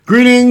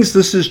Greetings,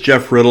 this is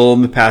Jeff Riddle.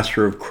 I'm the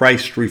pastor of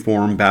Christ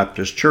Reformed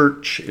Baptist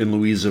Church in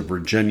Louisa,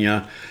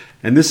 Virginia.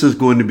 And this is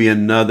going to be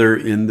another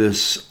in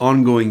this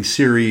ongoing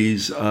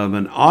series of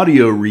an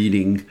audio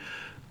reading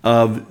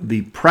of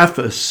the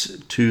preface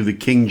to the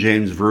King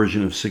James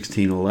Version of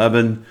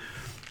 1611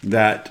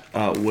 that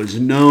was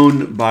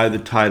known by the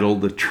title,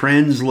 The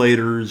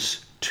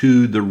Translators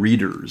to the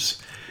Readers.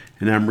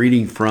 And I'm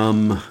reading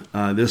from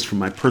this from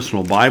my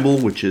personal Bible,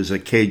 which is a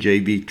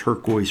KJV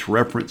turquoise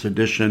reference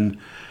edition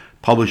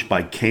published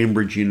by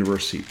Cambridge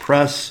University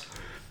Press.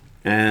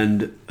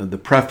 And the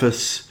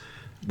preface,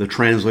 The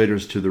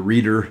Translators to the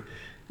Reader,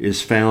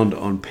 is found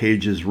on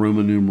pages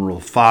Roman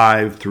numeral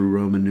 5 through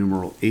Roman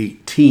numeral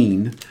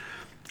 18.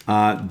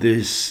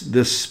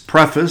 This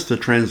preface, The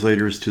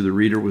Translators to the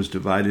Reader, was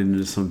divided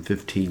into some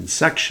 15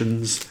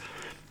 sections.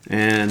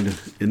 And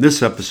in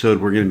this episode,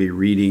 we're going to be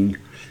reading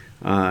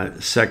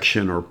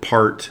section or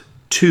part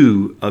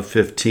 2 of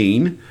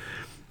 15.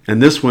 And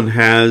this one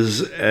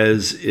has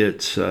as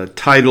its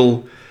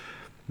title,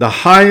 The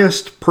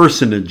Highest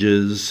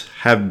Personages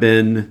Have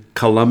Been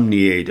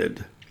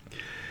Calumniated.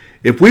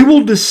 If we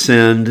will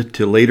descend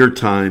to later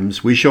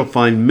times, we shall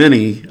find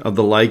many of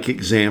the like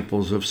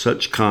examples of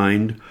such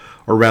kind,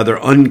 or rather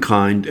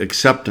unkind,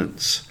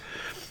 acceptance.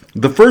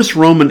 The first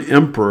Roman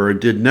emperor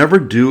did never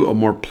do a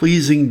more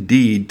pleasing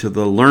deed to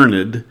the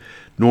learned,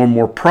 nor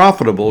more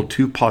profitable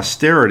to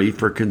posterity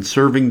for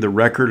conserving the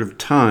record of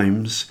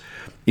times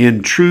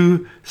in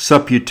true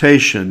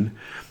supputation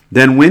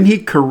than when he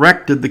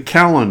corrected the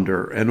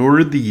calendar and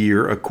ordered the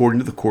year according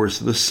to the course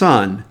of the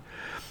sun.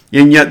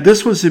 And yet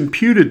this was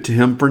imputed to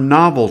him for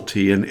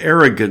novelty and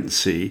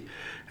arrogancy,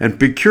 and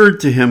procured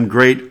to him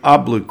great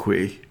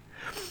obloquy.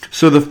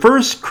 So the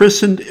first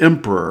christened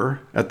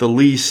emperor, at the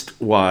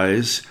least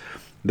wise,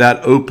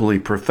 that openly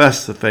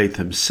professed the faith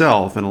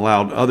himself and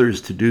allowed others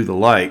to do the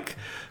like,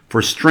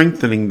 for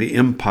strengthening the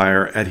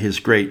empire at his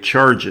great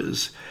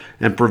charges,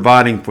 and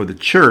providing for the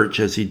church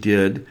as he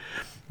did,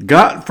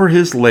 got for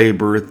his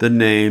labor the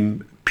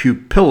name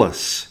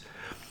Pupillus,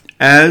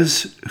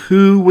 as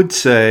who would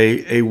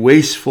say a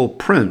wasteful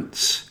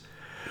prince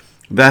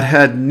that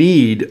had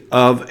need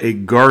of a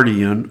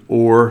guardian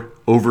or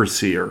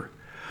overseer.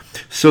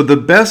 So the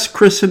best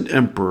christened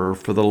emperor,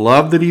 for the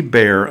love that he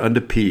bare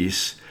unto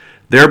peace,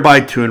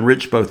 thereby to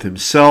enrich both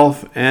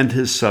himself and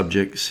his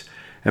subjects,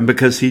 and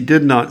because he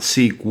did not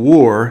seek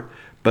war,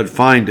 but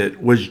find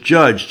it, was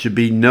judged to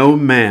be no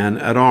man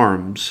at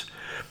arms,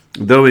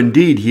 though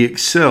indeed he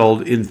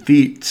excelled in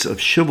feats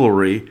of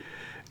chivalry,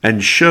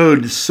 and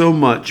showed so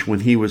much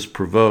when he was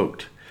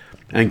provoked,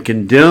 and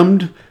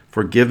condemned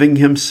for giving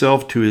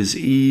himself to his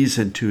ease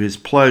and to his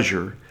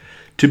pleasure.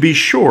 To be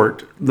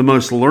short, the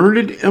most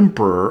learned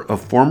emperor of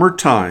former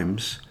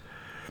times,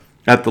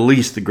 at the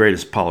least the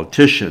greatest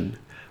politician,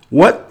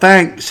 what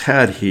thanks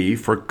had he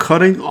for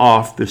cutting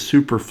off the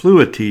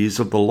superfluities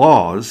of the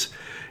laws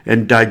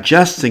and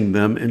digesting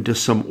them into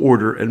some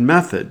order and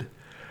method?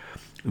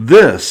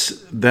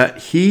 This, that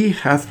he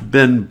hath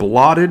been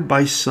blotted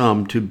by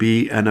some to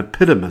be an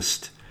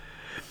epitomist,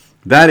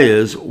 that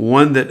is,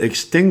 one that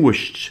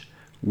extinguished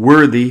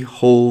worthy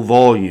whole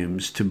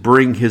volumes to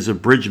bring his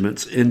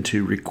abridgments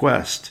into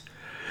request.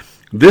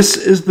 This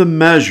is the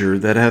measure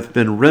that hath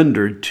been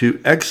rendered to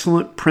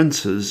excellent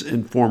princes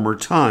in former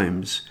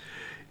times,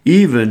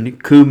 even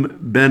cum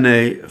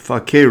bene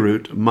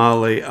facerut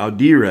male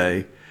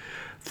audire,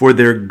 for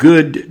their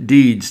good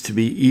deeds to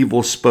be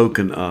evil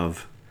spoken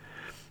of.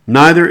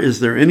 Neither is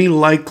there any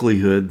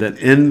likelihood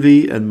that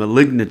envy and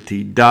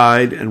malignity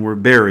died and were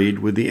buried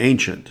with the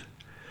ancient.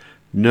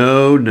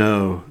 No,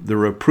 no, the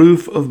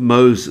reproof of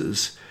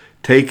Moses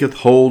taketh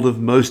hold of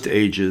most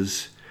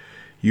ages.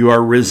 You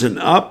are risen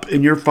up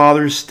in your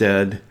father's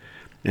stead,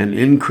 an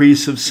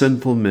increase of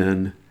sinful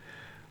men.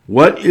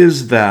 What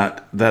is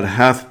that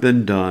hath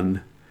been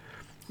done?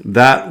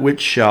 That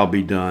which shall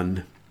be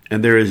done.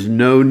 And there is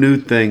no new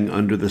thing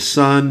under the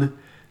sun,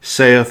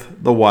 saith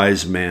the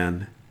wise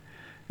man.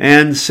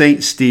 And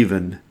St.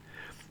 Stephen,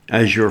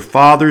 as your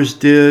fathers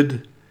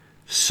did,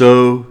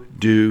 so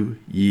do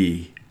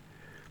ye.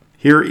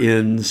 Here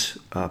ends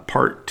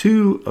part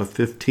 2 of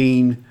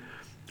 15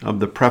 of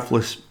the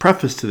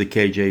preface to the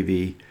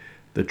KJV,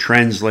 The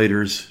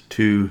Translators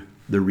to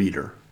the Reader.